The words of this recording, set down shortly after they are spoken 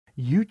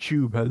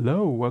YouTube,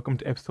 hello! Welcome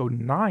to episode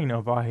 9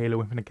 of our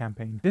Halo Infinite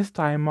campaign. This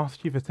time,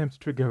 Master Chief attempts to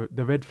trigger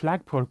the red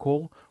flag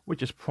protocol,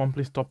 which is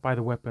promptly stopped by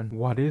the weapon.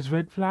 What is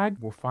red flag?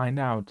 We'll find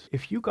out.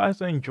 If you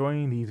guys are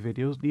enjoying these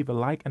videos, leave a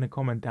like and a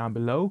comment down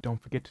below.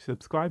 Don't forget to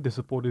subscribe, the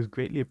support is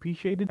greatly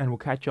appreciated, and we'll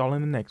catch y'all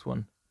in the next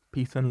one.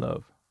 Peace and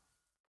love.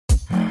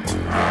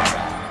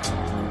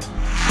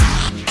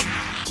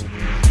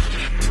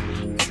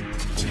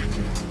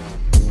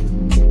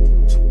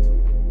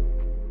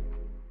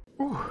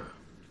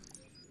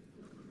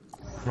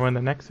 We're in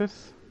the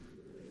Nexus.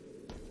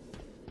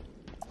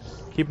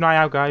 Keep an eye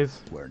out,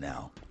 guys. Where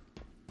now?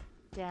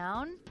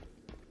 Down,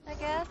 I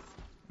guess?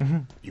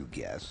 You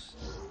guess.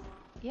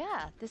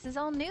 Yeah, this is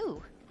all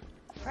new.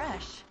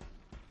 Fresh.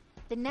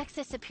 The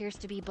Nexus appears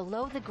to be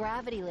below the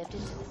gravity lift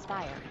into the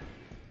spire.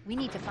 We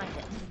need to find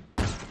it.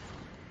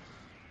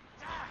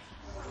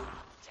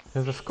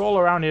 There's a skull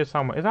around here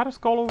somewhere. Is that a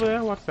skull over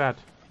there? What's that?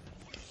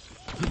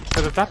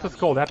 Because if that's a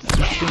skull, that's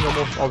the single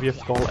most obvious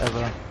skull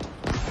ever.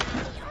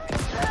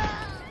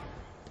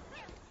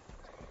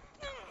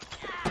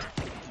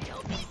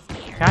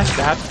 Catch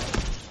that.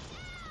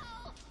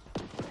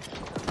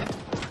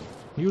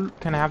 You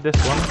can have this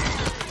one.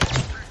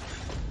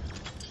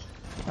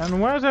 And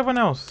where's everyone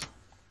else?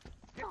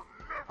 We're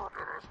never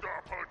gonna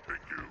stop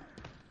hunting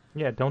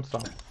you. Yeah, don't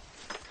stop.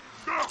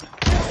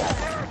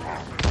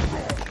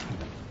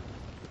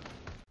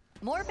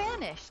 More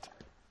banished.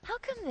 How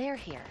come they're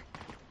here?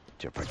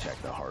 To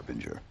protect the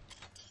Harbinger.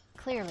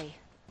 Clearly.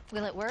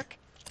 Will it work?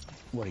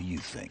 What do you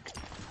think?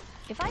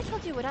 If I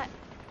told you what I...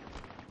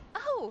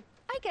 Oh,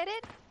 I get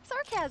it.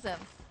 Sarcasm.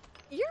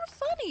 You're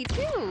funny,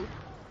 too.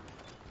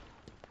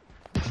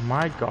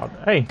 My god.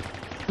 Hey,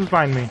 who's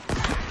behind me?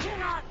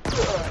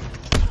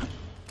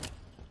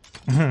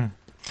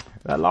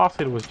 That last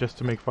hit was just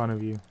to make fun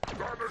of you.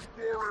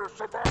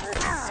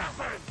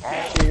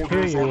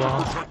 Here you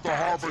are.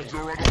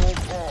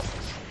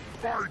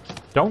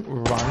 Don't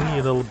run,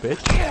 you little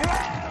bitch.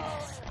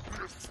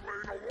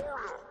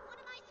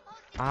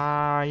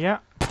 Yeah.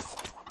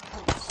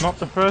 It's not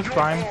the first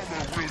time.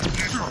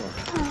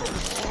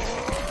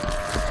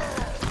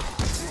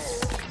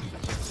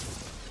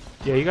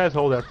 Yeah, you guys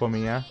hold that for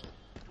me, yeah?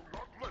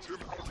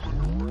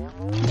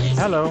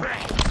 Hello.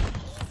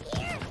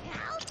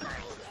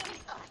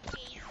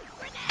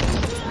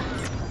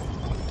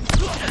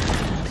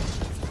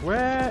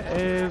 Where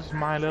is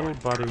my little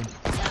buddy?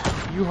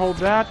 You hold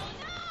that.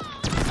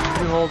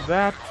 You hold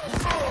that.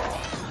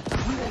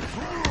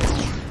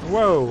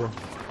 Whoa. You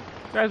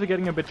guys are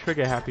getting a bit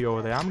trigger happy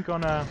over there. I'm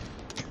gonna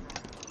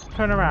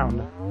turn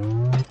around.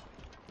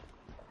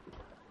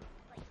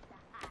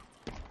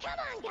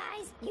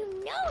 You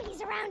know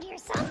he's around here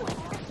somewhere.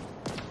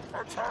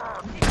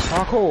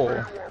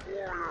 Parkour.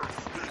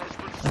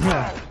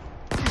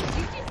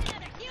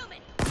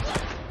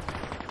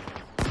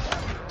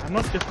 I'm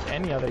not just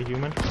any other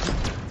human.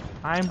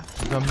 I'm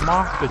the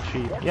Master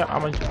Chief. Yep,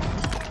 I'm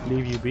gonna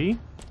leave you be.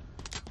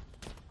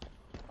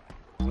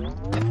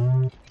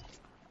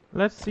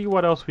 Let's see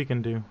what else we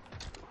can do.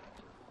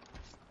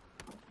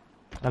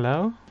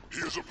 Hello? He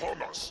is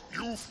upon us.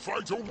 You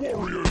fight a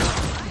warrior.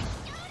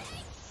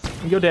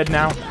 You're dead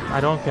now. I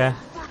don't care.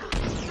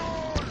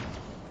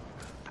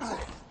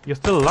 You're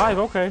still alive,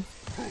 okay.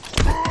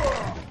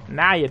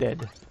 Now you're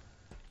dead.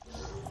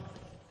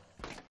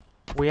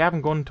 We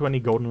haven't gone to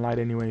any golden light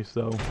anyway,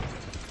 so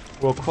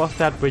we'll cross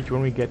that bridge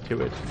when we get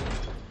to it.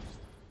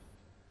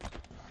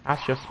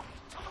 That's just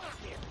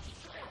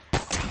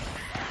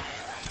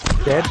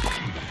dead.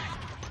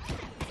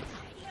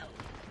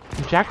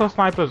 Jackal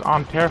snipers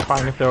aren't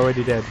terrifying if they're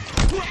already dead.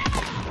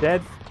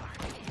 Dead.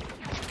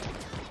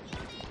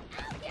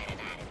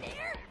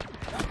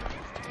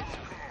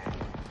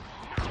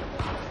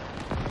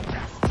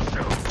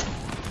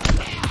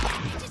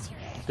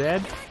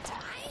 Dead.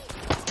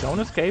 Don't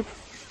escape.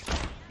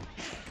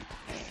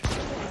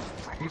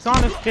 You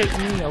can't escape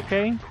me,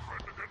 okay?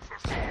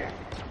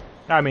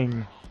 I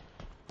mean...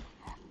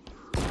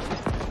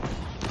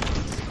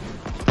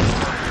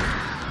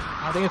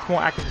 I think it's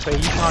more accurate to say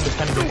you can't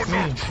defend against me.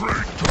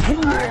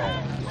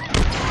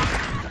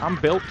 I'm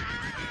built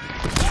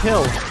to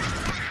kill.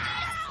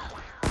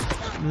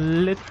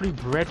 Literally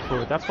bred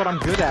for it. That's what I'm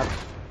good at.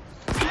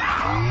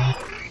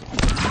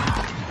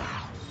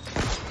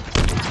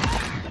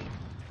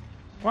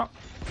 Well,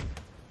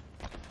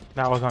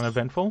 that was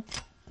uneventful.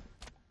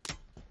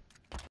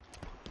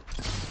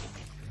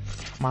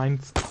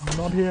 Mine's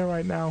not here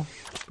right now.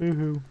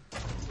 Boo-hoo.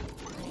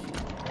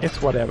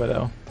 It's whatever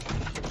though.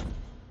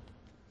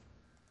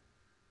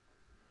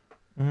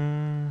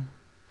 I'm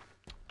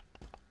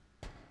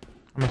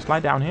gonna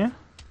slide down here.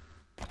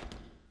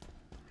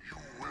 You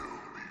will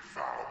be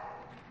found.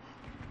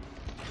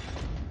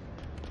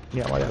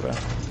 Yeah, whatever.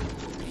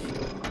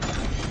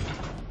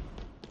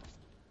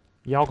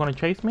 Y'all gonna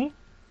chase me?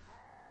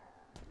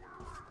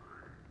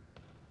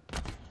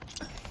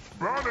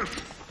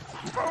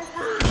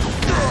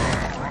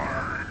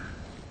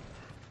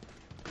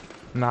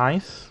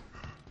 Nice.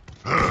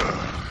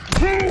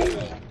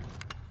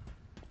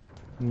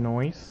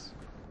 Noise.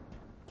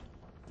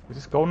 Is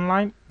this golden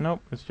light?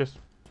 Nope, it's just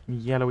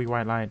yellowy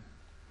white light.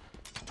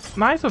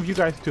 Nice of you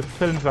guys to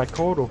fill in that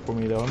corridor for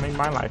me though. It made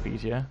my life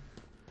easier.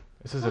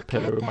 This is a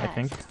pillar room, I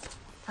think.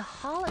 A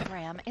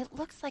hologram. It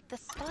looks like the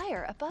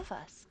spire above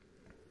us.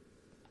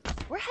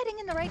 We're heading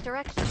in the right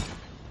direction.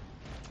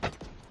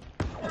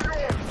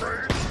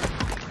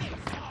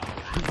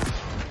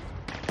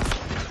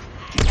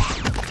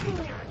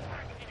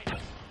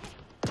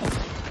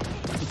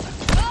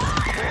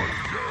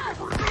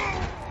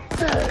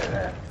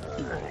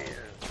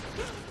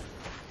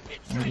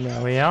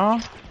 There we are.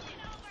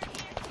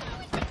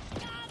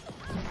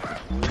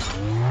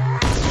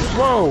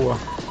 Whoa!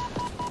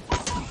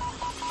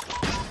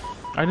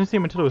 I didn't see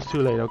him until it was too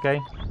late, okay?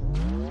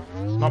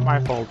 Not my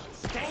fault.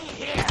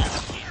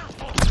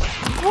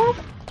 Whoop.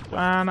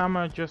 And I'm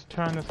gonna just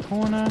turn this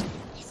corner.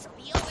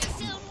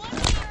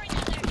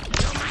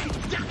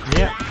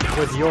 Yeah,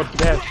 with your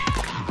death.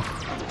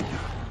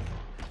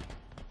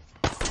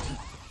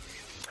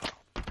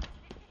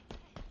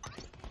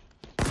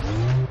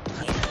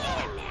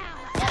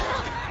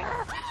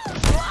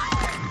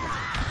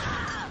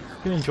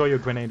 You can enjoy your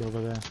grenade over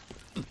there.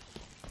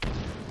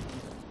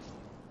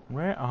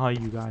 Where are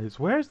you guys?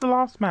 Where's the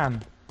last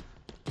man?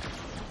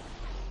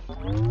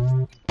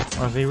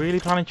 Was he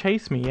really trying to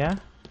chase me, yeah?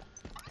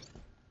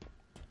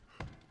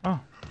 Oh,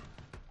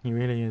 he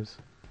really is.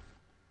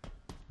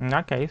 In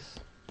that case,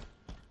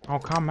 I'll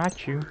come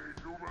at you.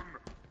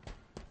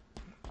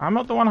 I'm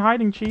not the one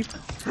hiding, Chief.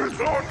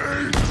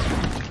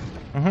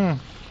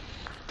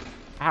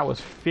 That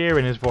was fear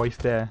in his voice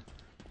there.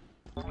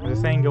 The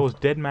saying goes,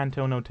 dead man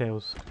tell no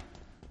tales.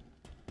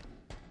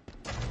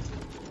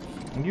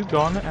 You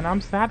gone, and I'm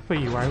sad for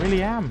you. I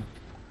really am.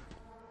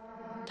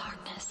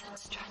 Darkness had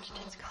stretched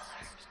its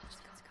color.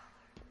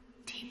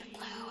 Deep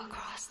blue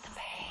across the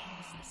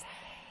veins.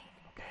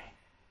 Okay.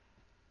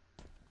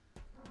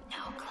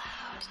 No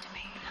cloud to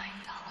make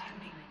night color.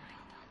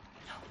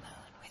 No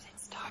moon with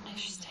its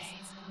tarnished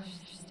stains.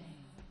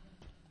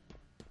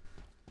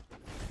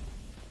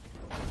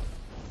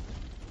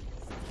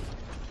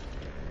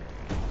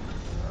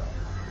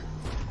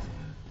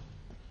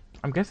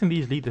 I'm guessing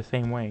these lead the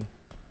same way.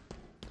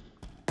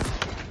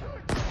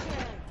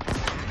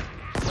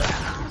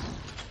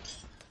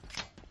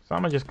 So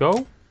I'm gonna just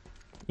go?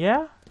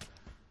 Yeah?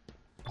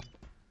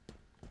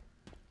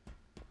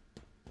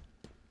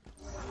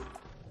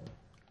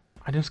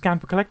 I didn't scan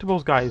for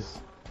collectibles, guys.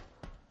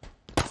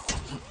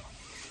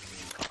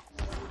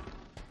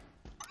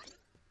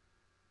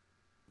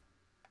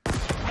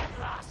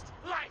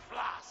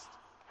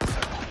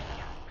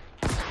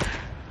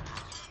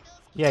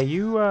 Yeah,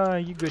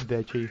 you good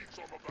there, Chief.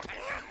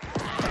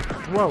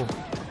 Whoa.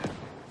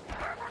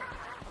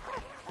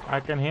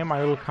 I can hear my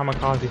little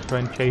kamikaze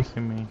friend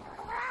chasing me.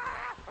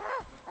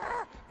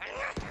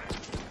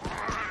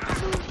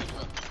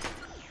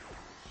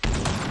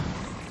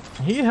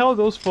 He held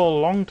those for a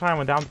long time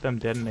without them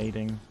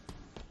detonating.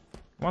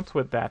 What's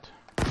with that?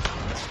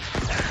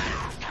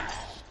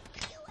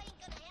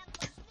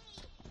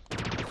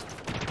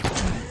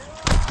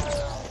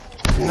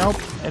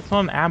 Nope, it's not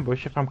an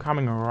ambush if I'm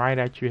coming right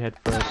at you head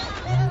first.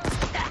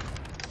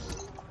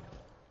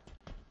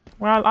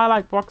 Well, I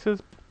like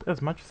boxes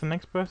as much as the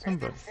next person,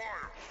 but...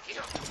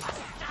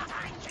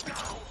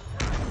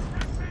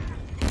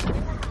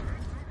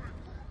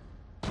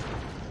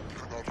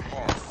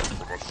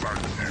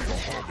 The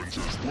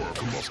Harbinger's work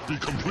must be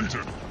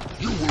completed.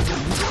 You will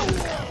know.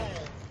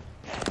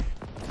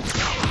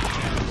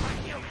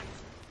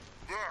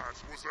 That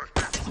was a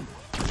hit.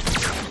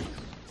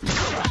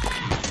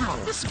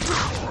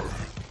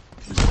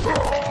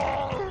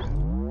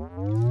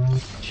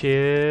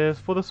 Cheers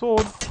for the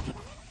sword.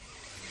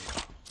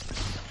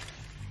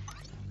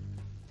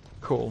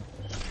 Cool.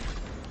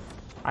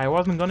 I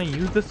wasn't gonna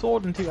use the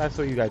sword until I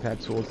saw you guys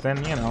had swords,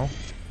 then, you know.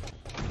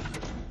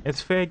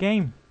 It's fair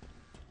game.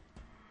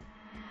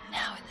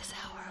 Now in this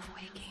hour of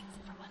waking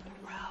from under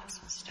brows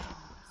of stone,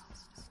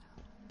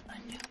 a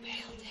new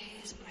pale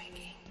day is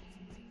breaking,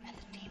 and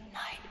the deep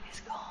night is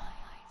gone.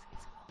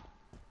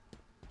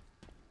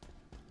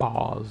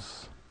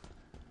 Bars.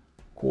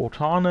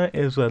 Cortana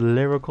is a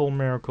lyrical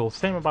miracle.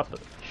 Shame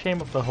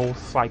of the whole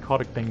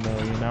psychotic thing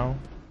though, you know?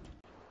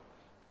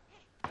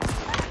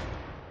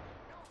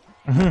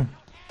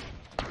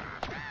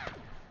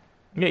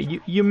 Yeah,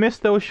 you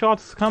missed those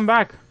shots. Come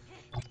back.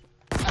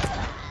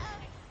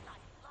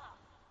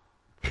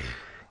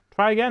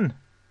 Try again.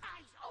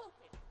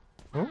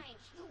 Oh.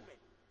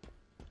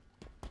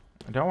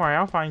 Don't worry,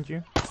 I'll find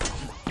you.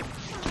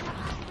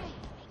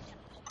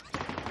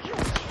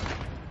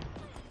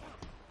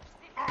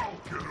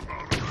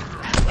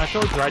 I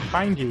told you I'd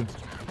find you.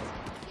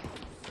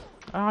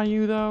 Are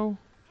you though?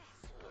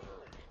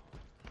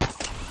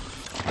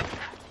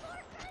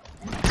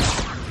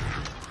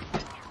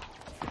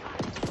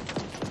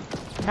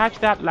 Catch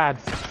that,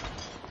 lads.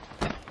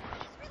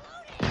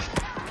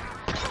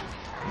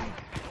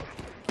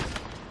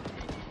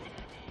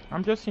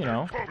 I'm just, you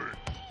know.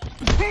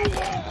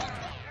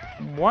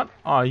 What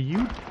are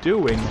you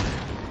doing?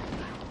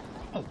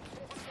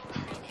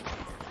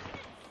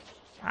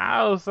 Ow!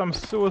 That was some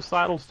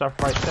suicidal stuff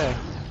right there.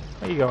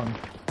 Where you going?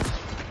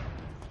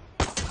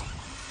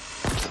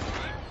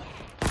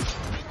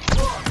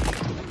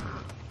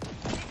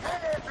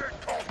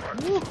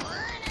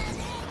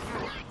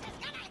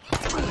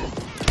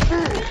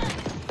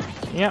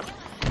 Yep.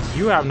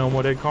 You have no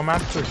more dead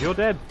comrades because you're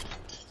dead.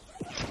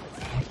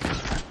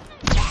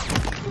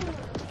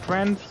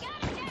 Friends.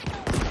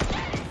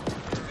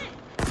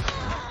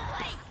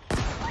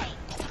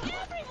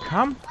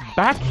 Come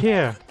back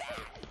here.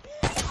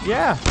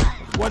 Yeah,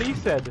 what he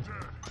said.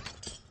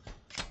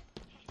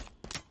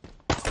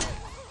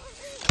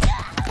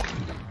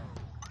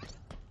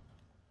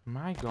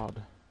 My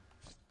God.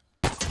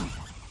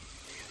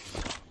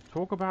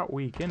 Talk about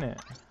weak, innit?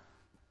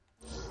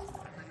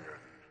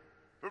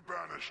 The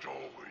banished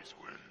always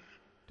win.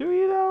 Do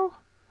you though?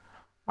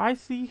 I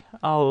see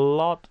a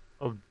lot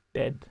of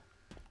dead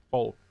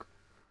folk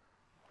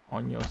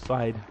on your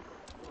side.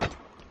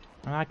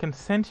 And I can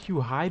sense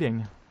you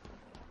hiding.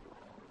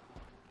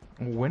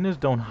 Winners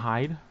don't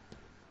hide.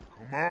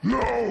 Come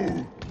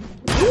on.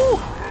 Woo!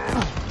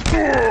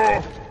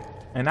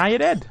 And now you're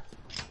dead.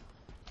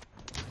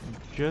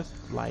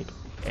 Just like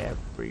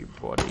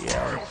everybody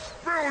else.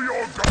 Spill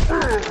your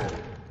guts.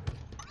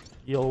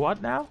 You'll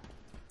what now?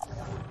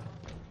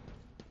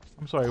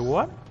 I'm sorry,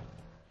 what?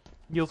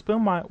 You'll spill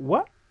my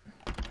what?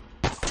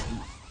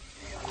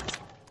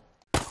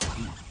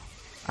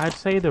 I'd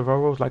say the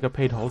Roro's like a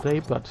paid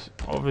holiday, but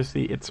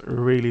obviously it's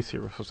really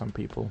serious for some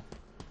people.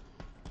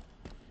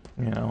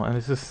 You know, and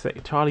this is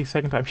Charlie's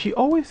second time. She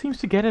always seems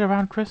to get it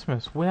around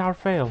Christmas, without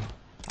fail.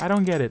 I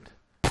don't get it.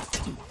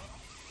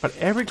 But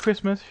every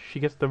Christmas, she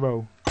gets the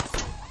Ro.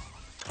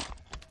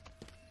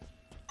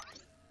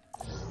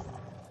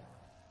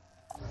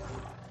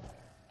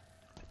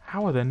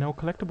 How are there no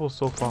collectibles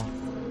so far?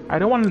 I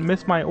don't want to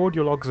miss my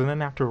audio logs and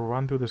then have to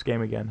run through this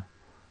game again.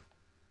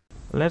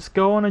 Let's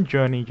go on a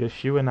journey,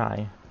 just you and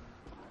I.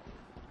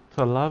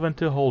 To love and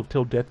to hold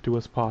till death do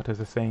us part, as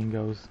the saying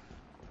goes.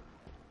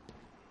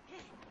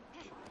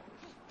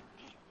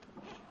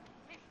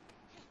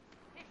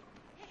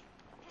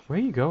 Where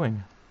are you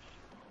going?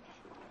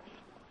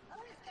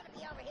 Who's gonna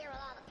be over here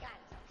with all the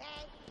guns,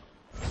 okay?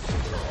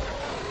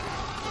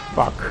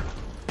 Fuck.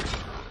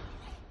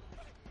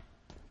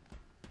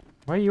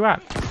 Where are you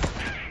at?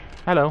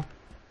 Hello.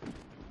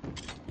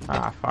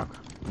 Ah, fuck.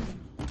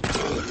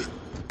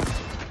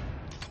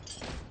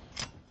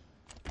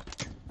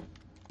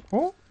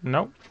 Oh,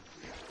 no.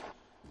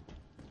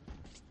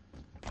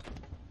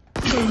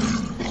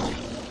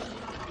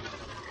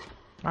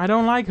 I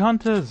don't like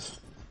hunters.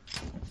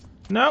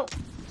 No.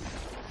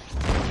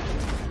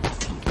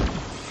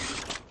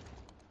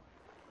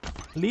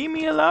 Leave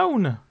me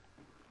alone.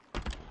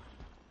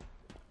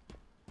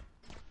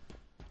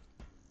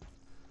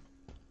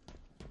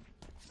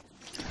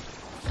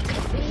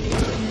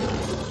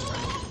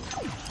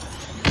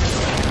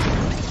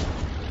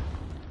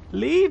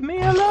 Leave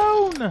me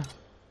alone.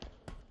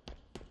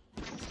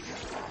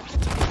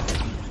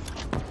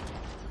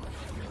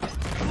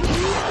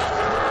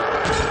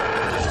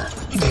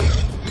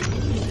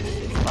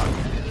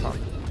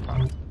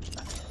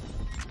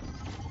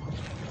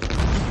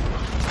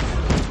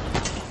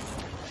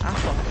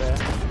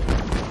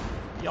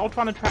 Y'all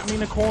trying to trap me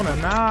in a corner.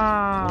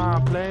 Nah,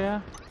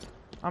 player.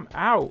 I'm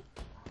out.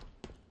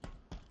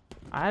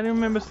 I didn't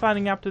remember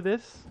signing up to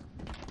this.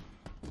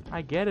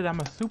 I get it, I'm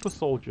a super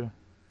soldier.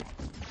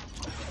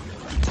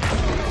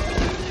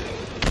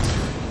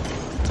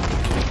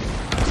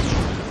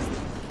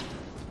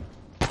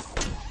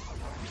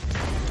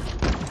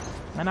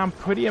 And I'm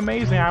pretty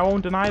amazing, I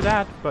won't deny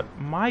that, but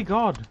my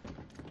god.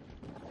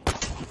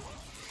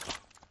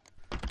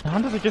 The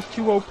hunters are just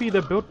too OP,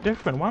 they're built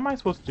different. What am I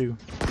supposed to do?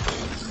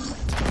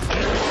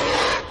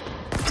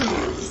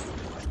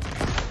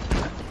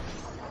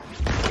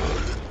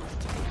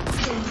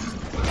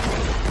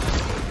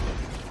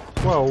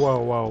 Whoa, whoa,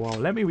 whoa, whoa.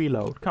 Let me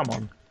reload. Come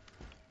on.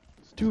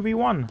 It's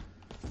 2v1.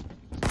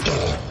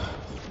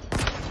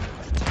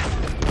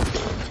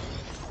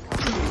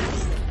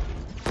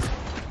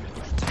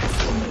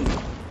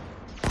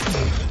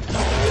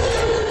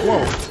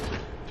 Whoa.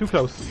 Too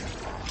close.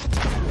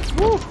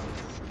 Woo.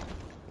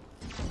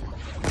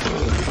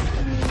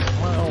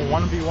 Well,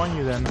 1v1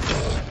 you then.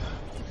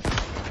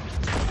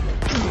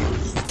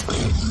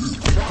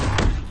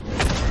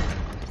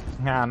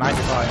 Yeah, nice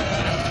try.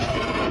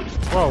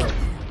 Whoa.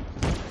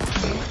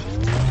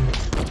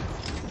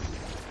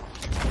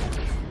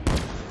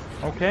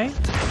 Okay.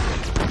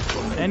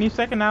 Any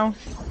second now.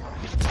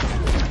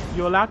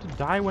 You're allowed to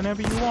die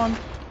whenever you want.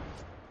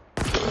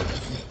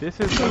 This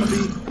is gonna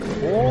be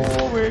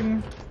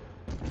boring.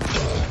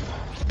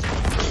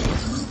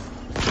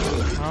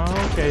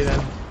 Okay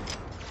then.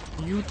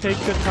 You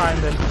take your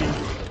time then, Pete.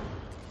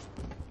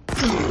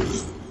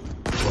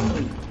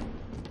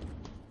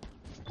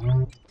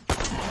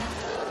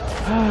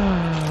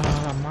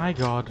 Oh my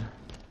god.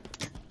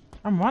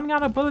 I'm running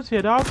out of bullets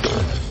here, dog.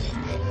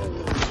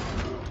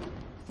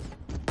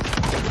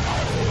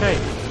 Okay,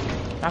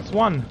 that's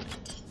one.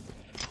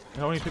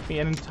 It only took me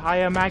an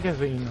entire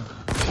magazine.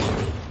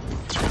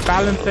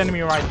 balanced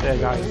enemy right there,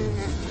 guys.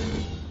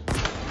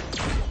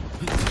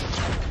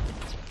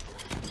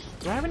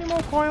 Do I have any more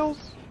coils?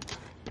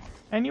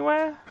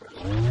 Anywhere?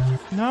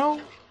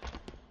 No?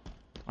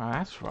 Oh,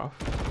 that's rough.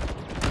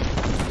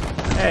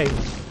 Hey.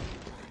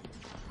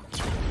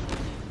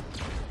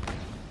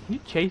 You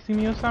chasing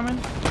me or something?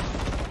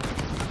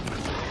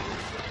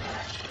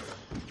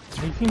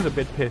 He seems a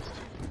bit pissed.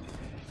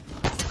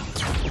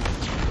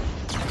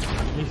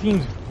 He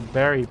seems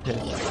very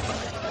pissed.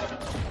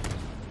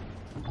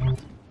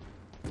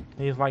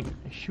 He's like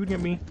shooting at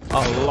me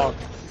a lot.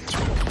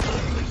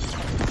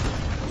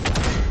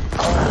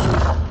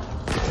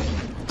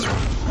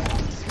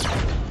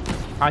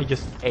 I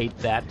just ate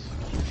that.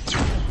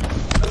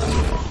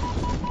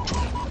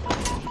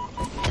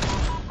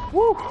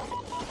 Woo!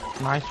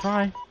 Nice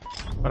try.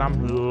 But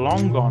I'm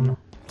long gone.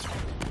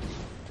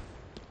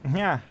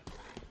 Yeah.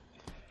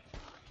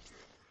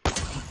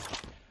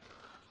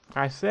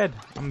 I said,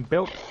 I'm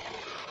built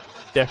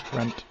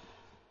different.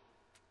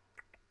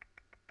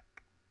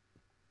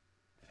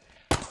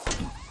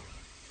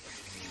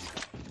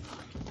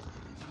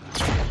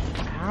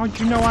 How'd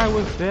you know I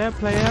was there,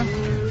 player?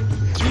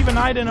 Even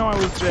I didn't know I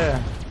was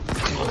there.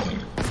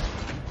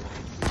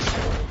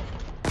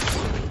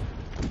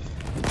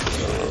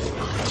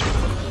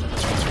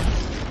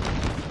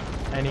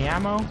 Any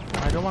ammo?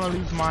 I don't want to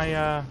lose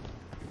my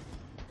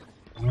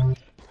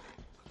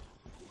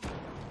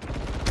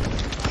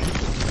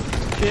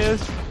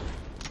Cheers.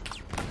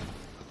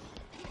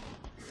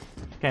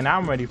 Okay, now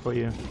I'm ready for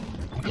you.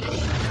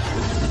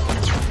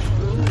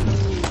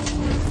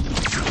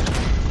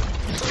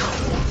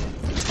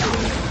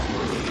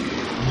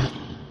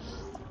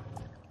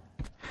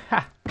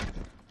 Ha!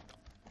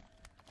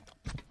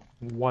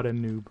 What a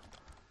noob.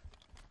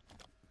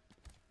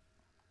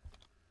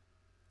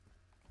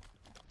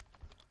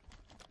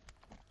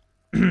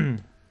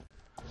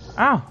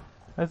 Oh,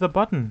 there's a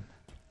button.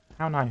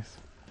 How nice.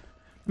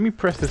 Let me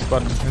press this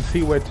button and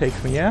see where it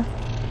takes me, yeah?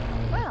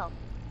 Well,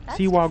 that's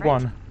See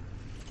Wagwan.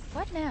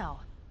 What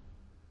now?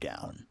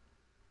 Down.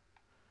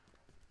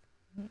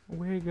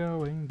 We're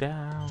going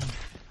down.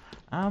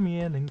 I'm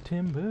yelling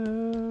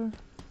timber.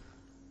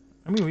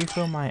 Let me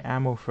refill my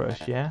ammo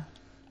first, yeah?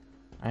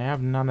 I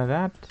have none of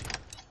that.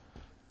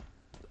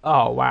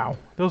 Oh, wow.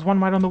 There was one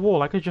right on the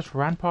wall. I could just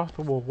ran past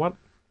the wall. What?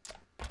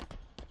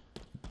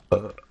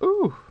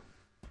 Ooh.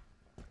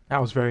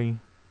 That was very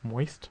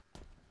moist.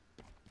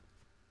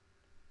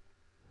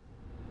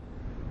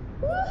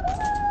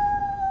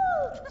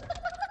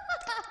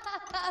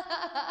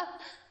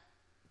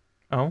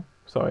 Oh,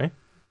 sorry.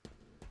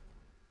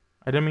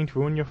 I didn't mean to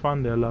ruin your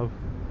fun there, love.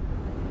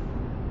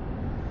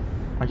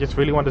 I just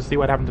really want to see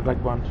what happened to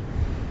Black Bunch.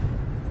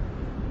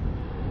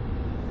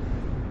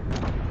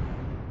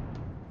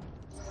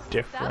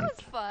 Different. That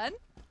was fun.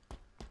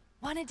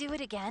 Want to do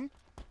it again?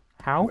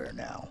 How? Where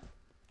now?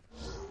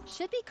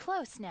 Should be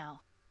close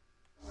now.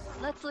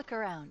 Let's look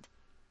around.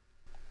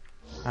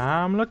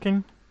 I'm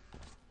looking.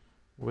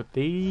 With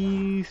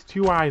these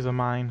two eyes of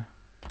mine.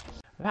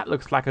 That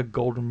looks like a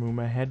golden room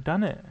ahead,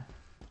 doesn't it?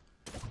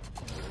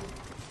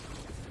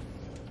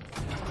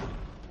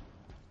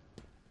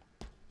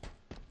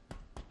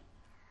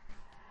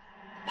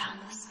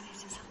 Boundless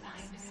spaces of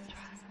night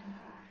contract.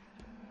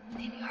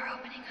 In your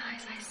opening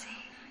eyes I see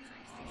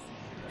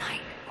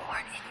night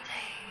born in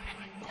day and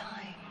in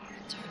dying in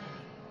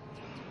eternity.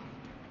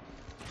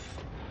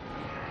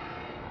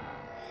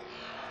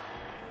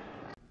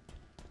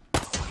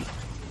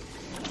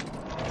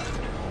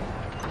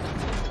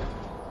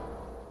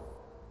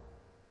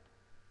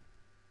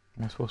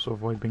 Am I supposed to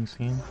avoid being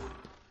seen?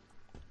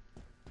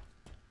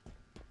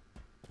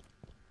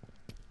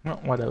 No,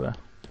 whatever.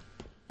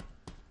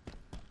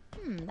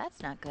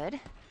 That's not good.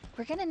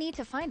 We're gonna need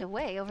to find a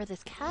way over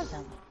this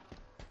chasm.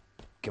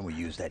 Can we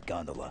use that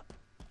gondola?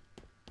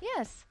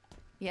 Yes.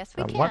 Yes,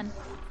 we What? can.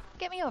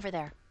 Get me over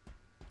there.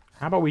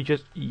 How about we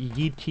just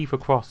yeet Chief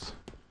across?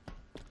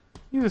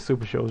 He's a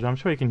super soldier. I'm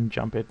sure he can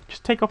jump it.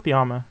 Just take off the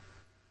armor.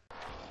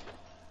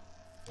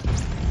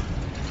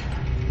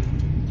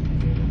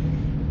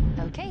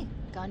 Okay,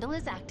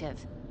 gondola's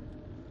active.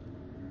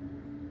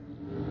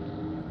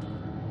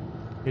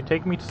 You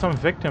take me to some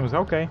victims,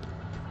 okay.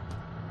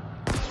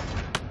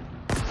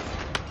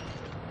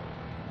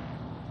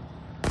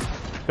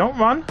 Don't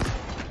run.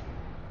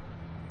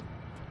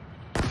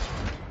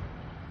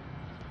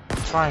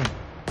 Fine.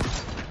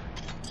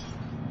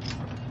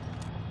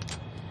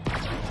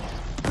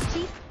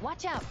 Chief,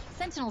 watch out!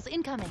 Sentinels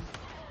incoming!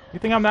 You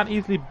think I'm that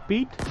easily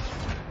beat?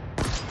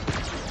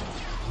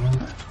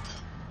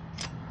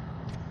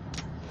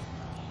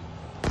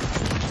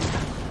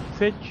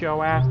 Sit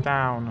your ass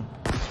down.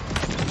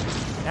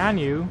 And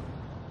you.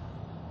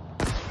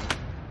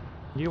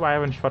 You I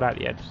haven't shot at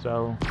yet,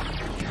 so...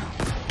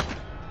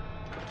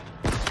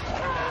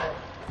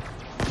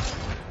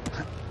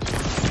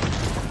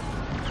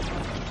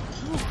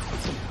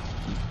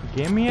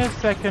 Give me a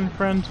second,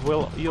 friends.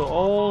 You'll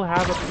all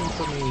have a piece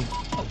of me.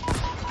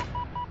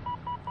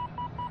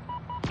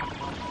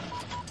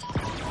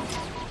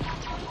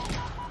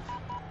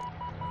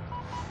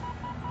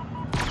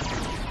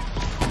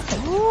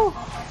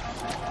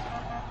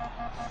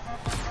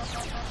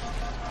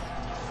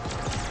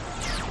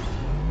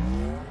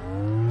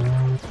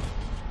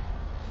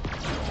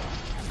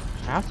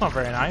 That's not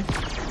very nice.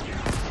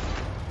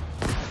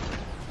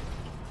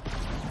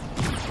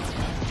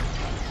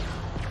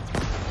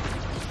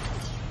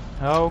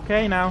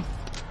 Okay now.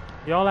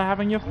 Y'all are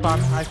having your fun.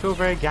 I feel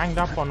very ganged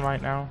up on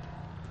right now.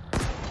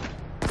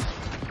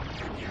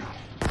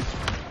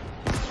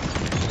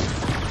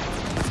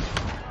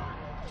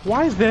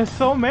 Why is there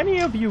so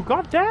many of you?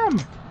 God damn!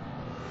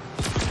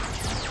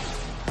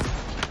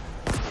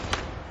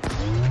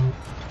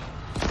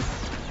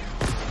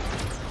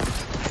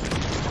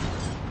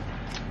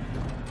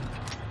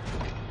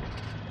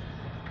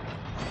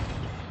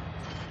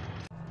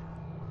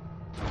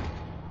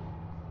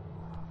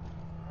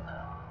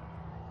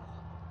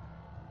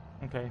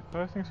 Okay,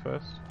 first things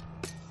first.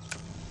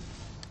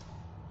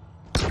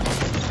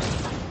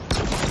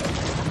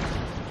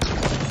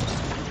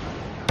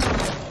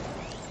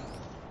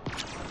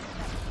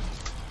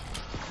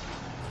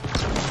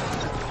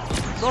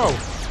 Go!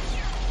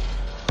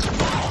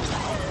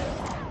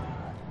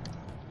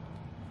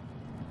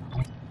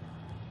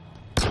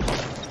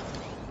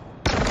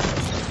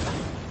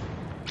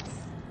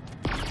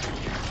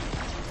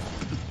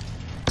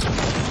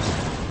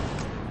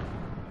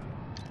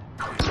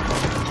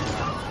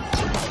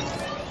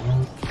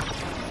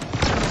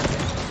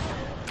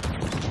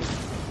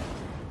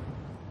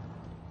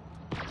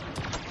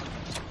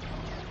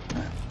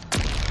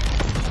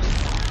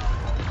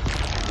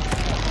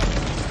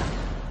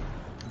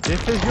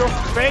 This is your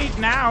fate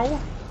now!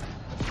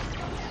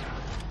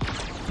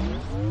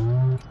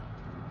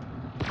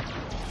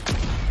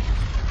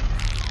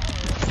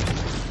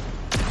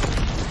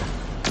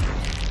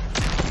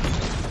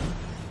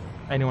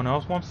 Anyone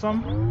else want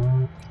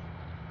some?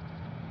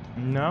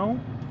 No?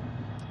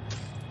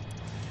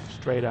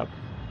 Straight up.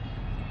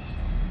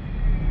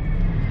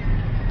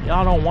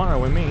 Y'all don't want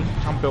it with me.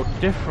 I'm built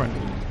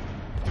differently.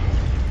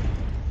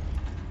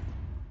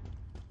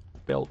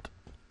 Built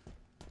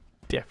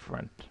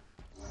different.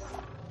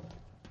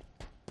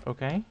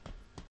 Okay.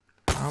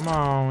 Come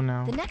on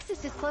now. The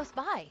Nexus is close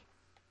by.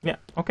 Yeah,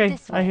 okay,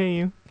 This I way. hear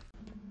you.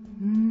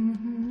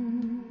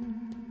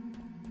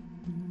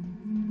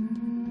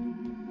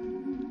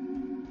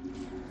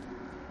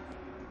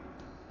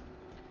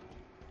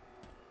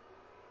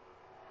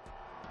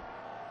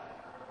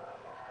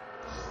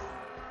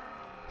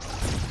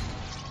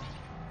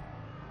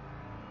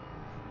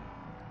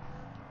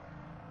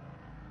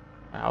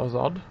 That was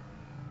odd.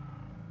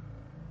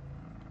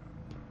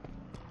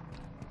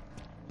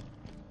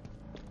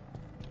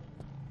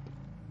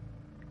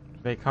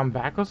 They come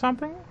back or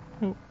something?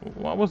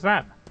 What was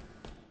that?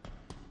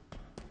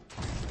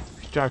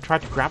 Should I try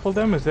to grapple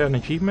them? Is there an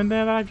achievement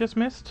there that I just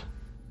missed?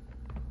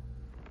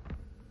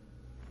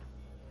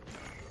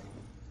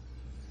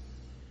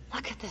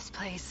 Look at this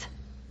place.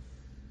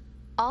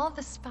 All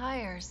the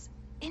spires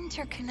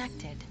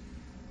interconnected.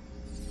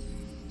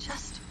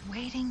 Just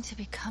waiting to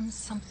become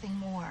something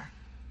more.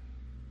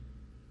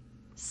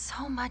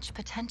 So much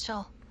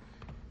potential.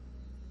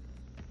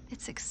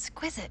 It's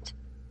exquisite.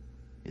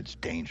 It's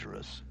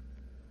dangerous.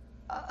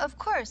 Of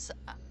course,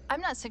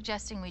 I'm not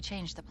suggesting we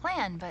change the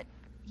plan, but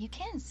you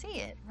can see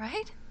it,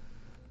 right?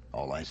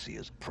 All I see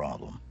is a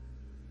problem.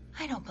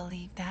 I don't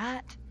believe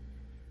that.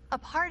 A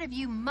part of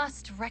you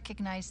must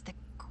recognize the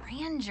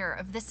grandeur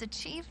of this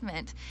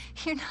achievement.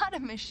 You're not a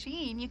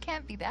machine. You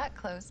can't be that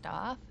closed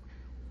off.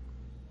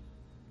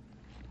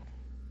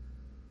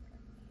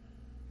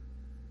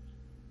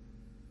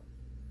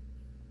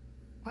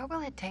 What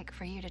will it take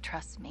for you to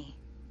trust me?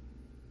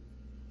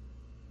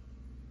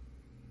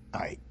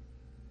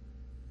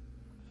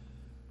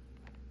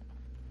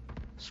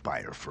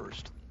 Spire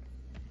first.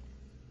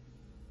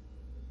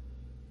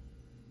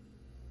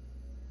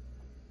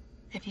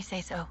 If you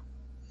say so.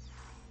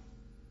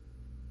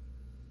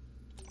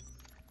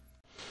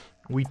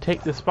 We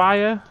take the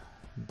spire,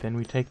 then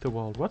we take the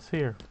world. What's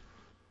here?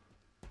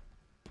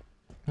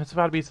 It's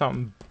about to be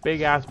some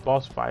big ass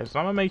boss fight, so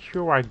I'm gonna make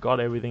sure I got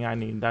everything I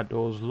need. That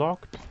door's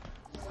locked.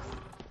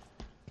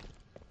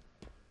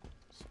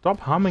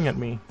 Stop humming at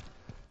me.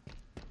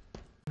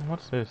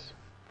 What's this?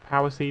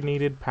 Power seed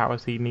needed, power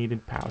seed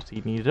needed, power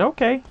seed needed.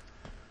 Okay.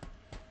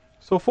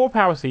 So 4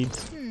 power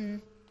seeds.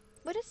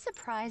 Would it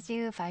surprise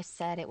you if I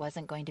said it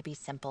wasn't going to be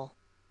simple?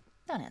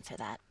 Don't answer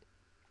that.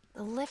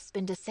 The lift's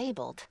been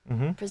disabled,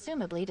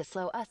 presumably to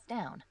slow us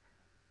down.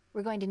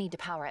 We're going to need to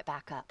power it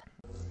back up.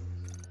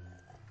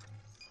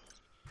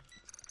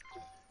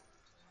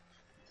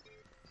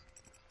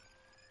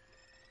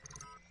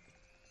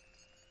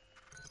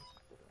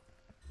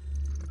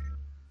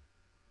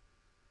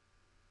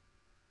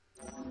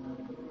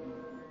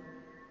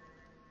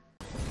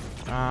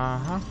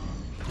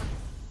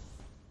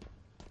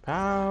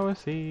 Power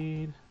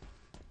seed.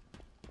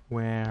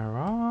 Where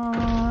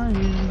are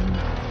you?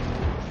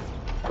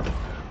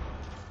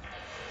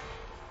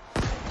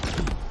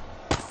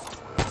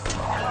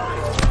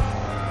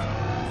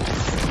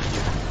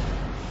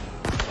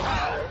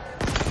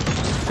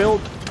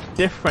 Built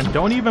different.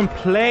 Don't even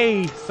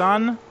play,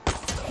 son.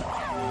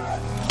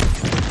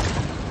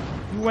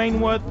 You ain't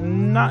worth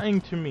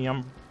nothing to me.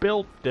 I'm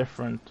built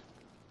different.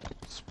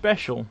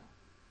 Special.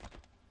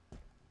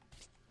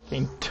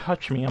 Can't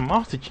touch me, I'm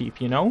Master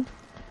Chief, you know?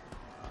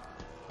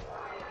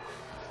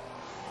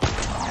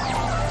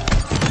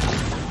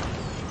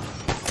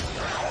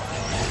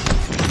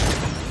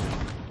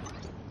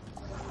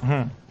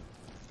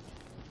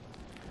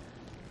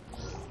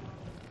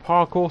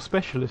 Parkour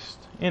specialist,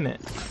 innit?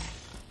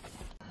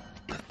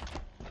 They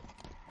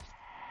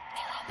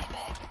let me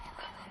pick.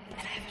 Did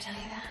I ever tell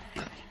you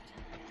that?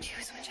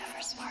 Choose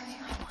whichever smart I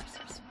want.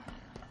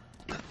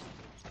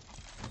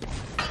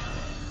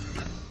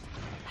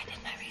 I did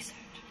my research.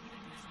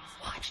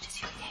 Watched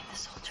as you became the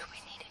soldier we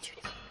needed you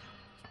to be.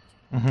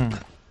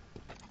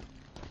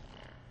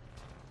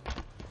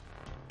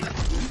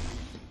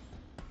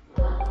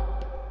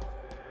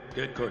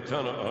 Get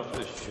Cortana off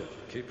this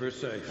ship. Keep her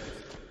safe.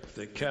 If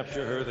they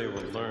capture her, they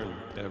will learn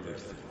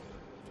everything.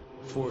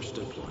 Force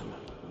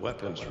deployment,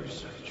 weapons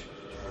research,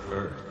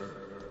 Earth.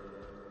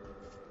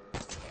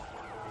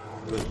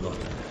 Good luck,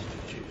 Master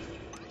Chief.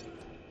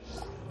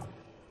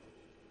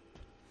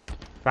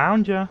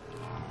 Found ya.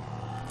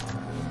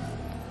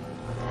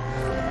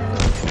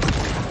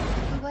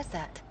 Who was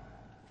that?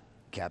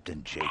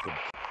 Captain Jacob.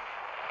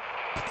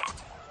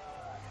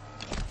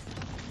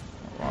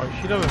 Oh,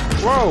 she doesn't.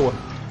 Whoa!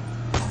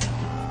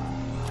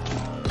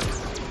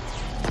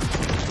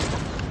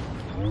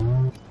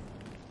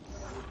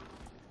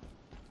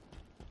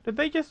 Did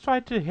they just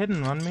try to hit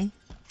and run me?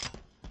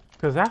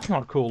 Cause that's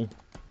not cool.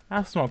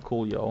 That's not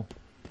cool, yo.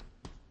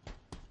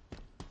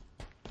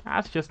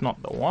 That's just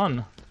not the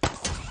one.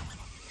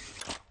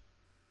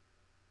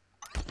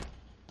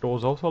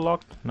 Door's also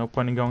locked. No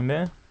point in going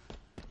there.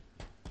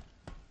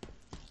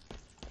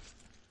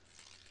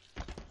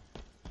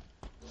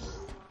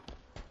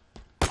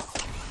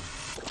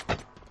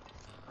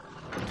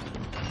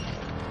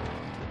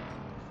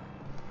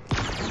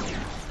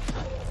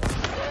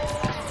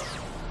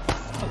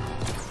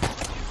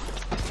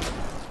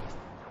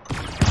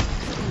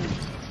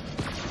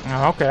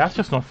 Oh, okay, that's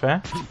just not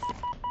fair.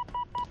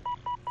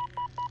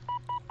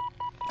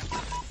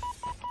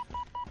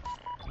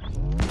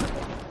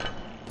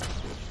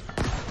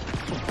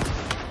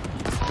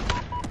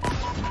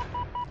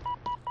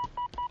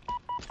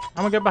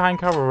 I'm gonna get behind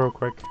cover real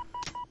quick.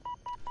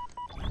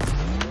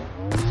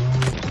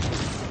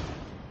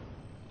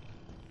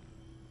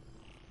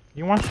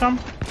 You want some?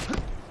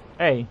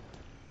 Hey.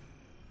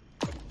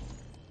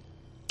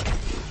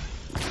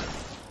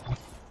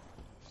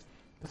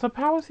 Does the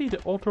power seed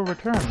auto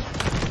return?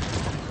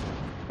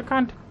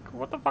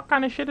 What the fuck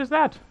kind of shit is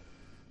that?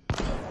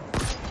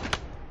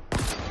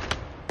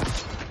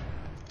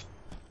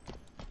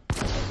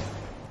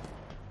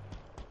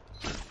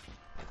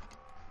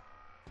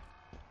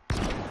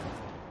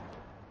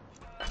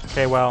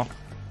 Okay, well.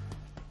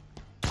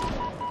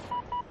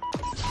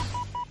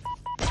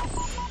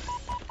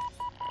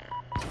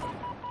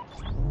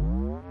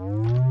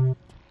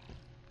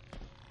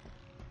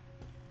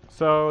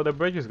 So the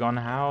bridge is gone.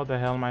 How the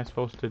hell am I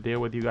supposed to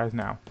deal with you guys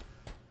now?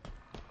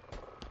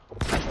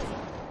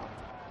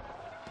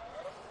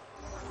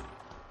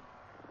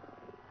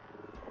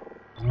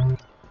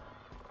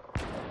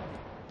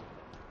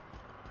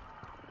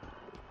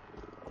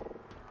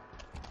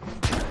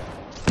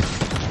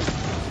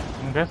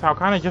 I guess I'll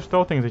kind of just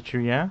throw things at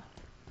you, yeah?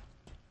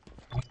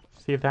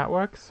 See if that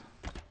works.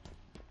 Do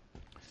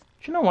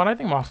you know what? I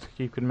think Master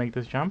Chief could make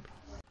this jump.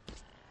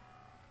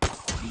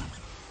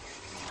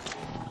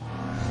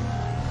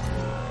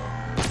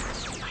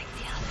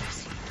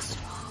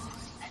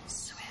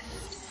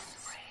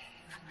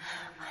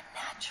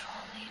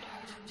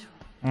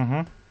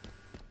 Mm-hmm.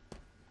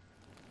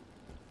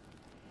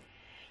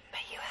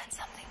 But you had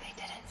something they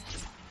didn't.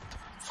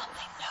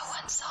 Something no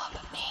one saw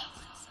but me.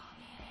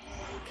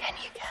 Can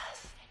you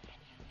guess?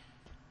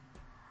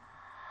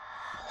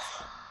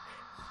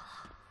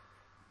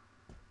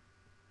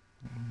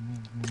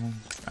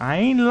 I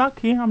ain't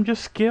lucky, I'm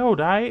just skilled,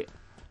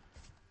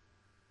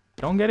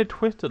 don't get it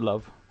twisted,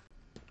 love.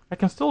 I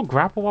can still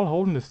grapple while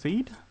holding the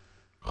seed?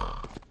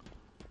 Why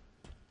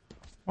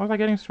was I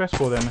getting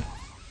stressful then?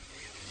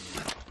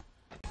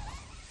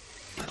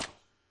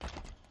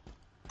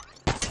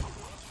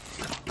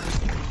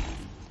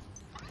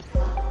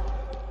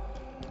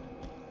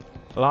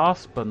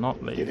 Last but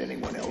not least. Did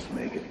anyone else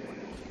make it?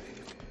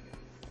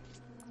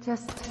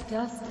 Just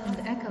dust and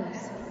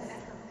echoes.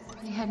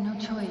 We had no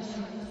choice.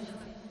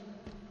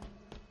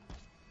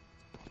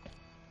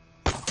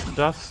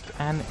 Dust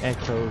and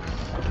echoes.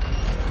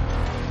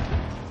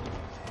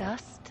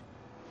 Dust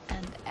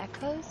and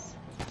echoes?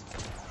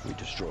 We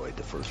destroyed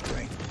the first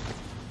ring.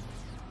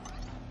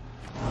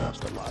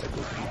 Lost a lot of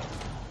good people.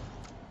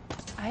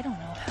 I don't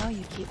know how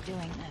you keep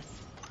doing this.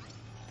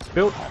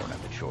 Built I don't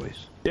have a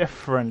choice.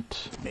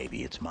 different.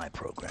 Maybe it's my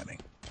programming.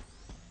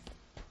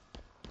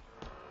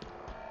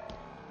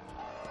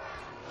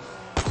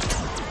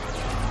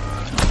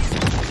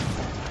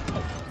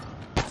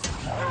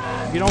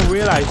 You don't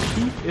realize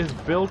Chief is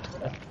built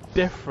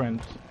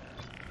different.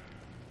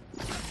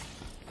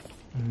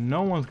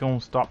 No one's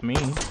gonna stop me.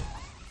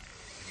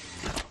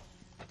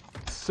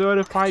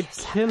 Certified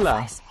killer.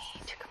 Me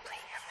to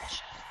complete your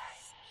mission.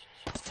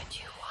 But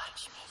you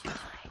watch me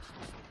die.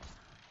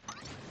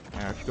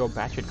 Should go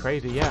batshit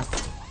crazy, yeah.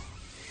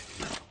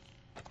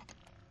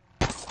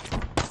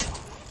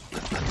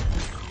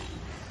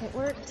 It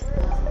worked.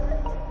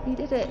 You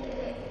did it.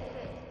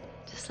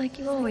 Just like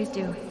you always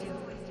do.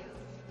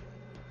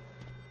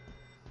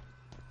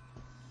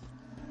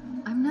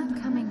 I'm not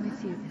coming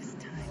with you this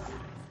time.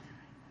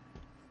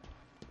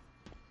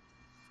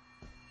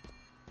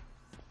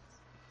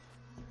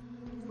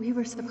 We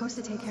were supposed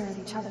to take care of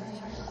each other.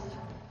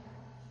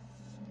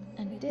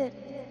 And we did.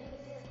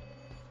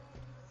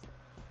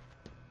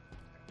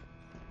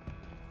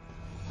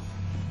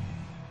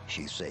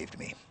 She saved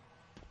me.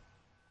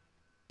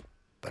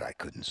 But I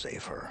couldn't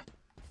save her.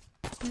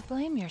 You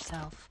blame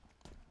yourself.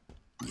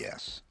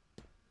 Yes.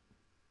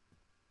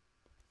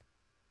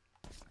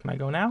 Can I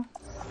go now?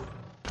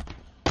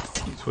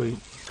 Sweet.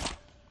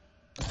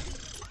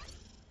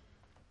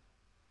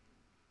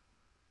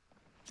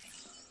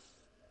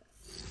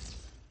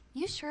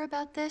 You sure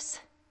about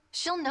this?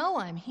 She'll know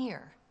I'm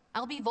here.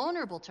 I'll be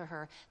vulnerable to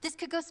her. This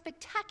could go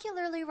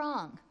spectacularly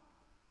wrong.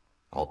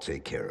 I'll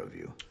take care of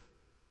you.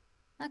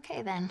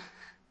 Okay, then.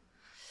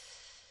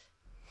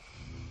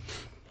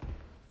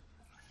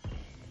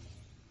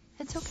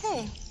 It's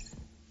okay.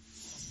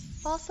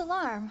 False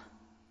alarm.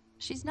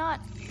 She's not...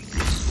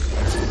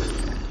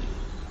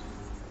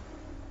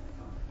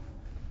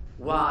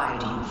 Why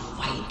do you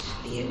fight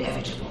the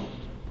inevitable?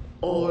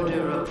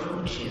 Order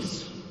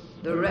approaches.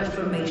 The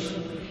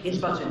Reformation is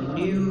but a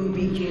new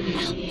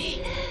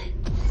beginning.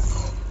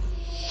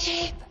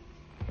 Jeep.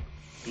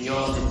 The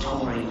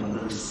auditorium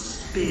will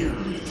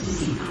spill its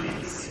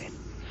secrets.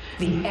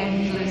 The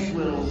Endless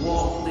will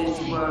walk this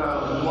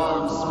world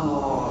once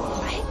more.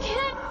 I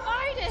can't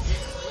fight it!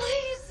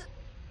 Please!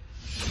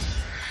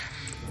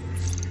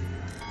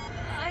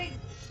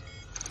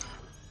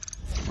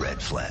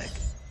 Red flag.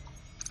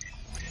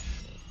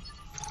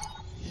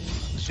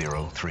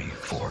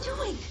 034. What are you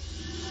doing?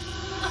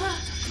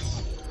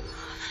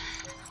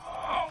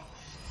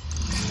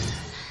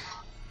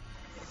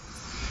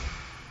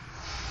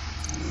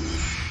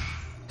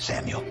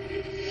 Samuel.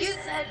 You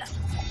said...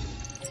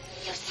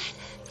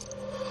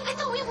 I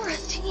thought we were a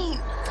team.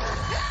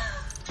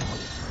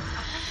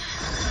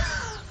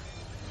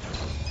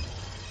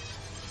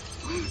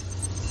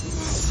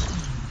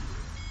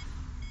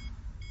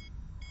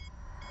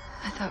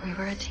 I thought we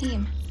were a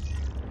team.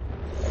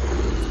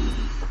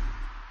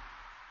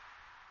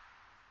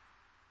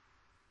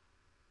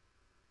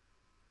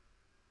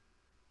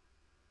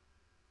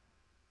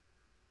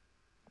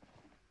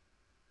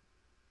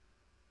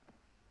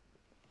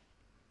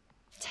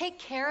 Take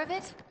care of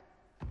it?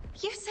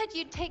 You said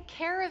you'd take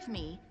care of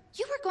me.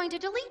 You were going to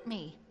delete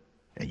me.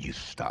 And you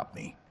stopped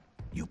me.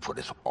 You put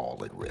us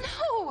all at risk.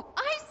 No!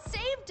 I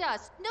saved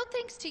us! No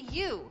thanks to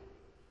you.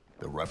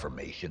 The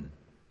Reformation?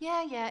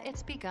 Yeah,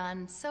 it's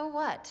begun. So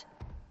what?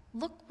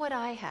 Look what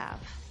I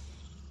have.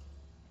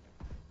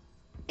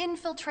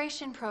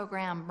 Infiltration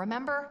program,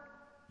 remember?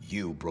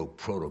 You broke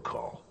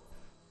protocol.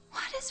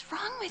 What is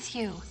wrong with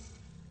you?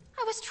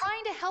 I was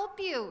trying to help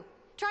you.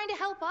 Trying to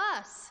help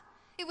us.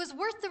 It was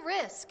worth the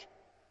risk.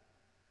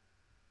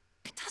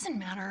 It doesn't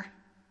matter.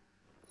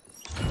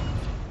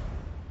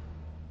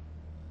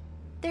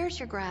 There's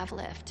your grav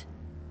lift.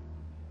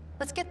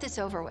 Let's get this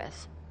over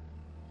with.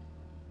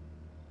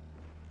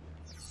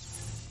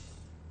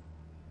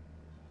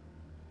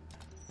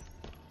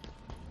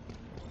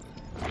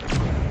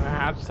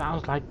 That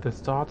sounds like the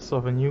starts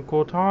of a new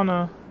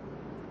Cortana.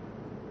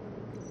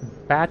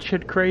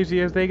 Batshit crazy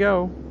as they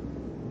go.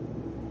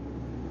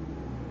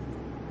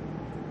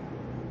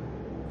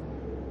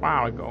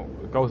 Wow,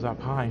 it goes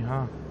up high,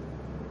 huh?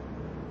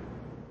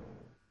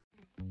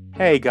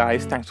 Hey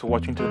guys, thanks for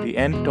watching to the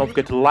end. Don't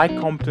forget to like,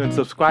 comment and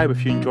subscribe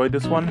if you enjoyed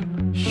this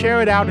one.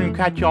 Share it out and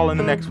catch y'all in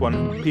the next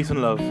one. Peace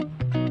and love.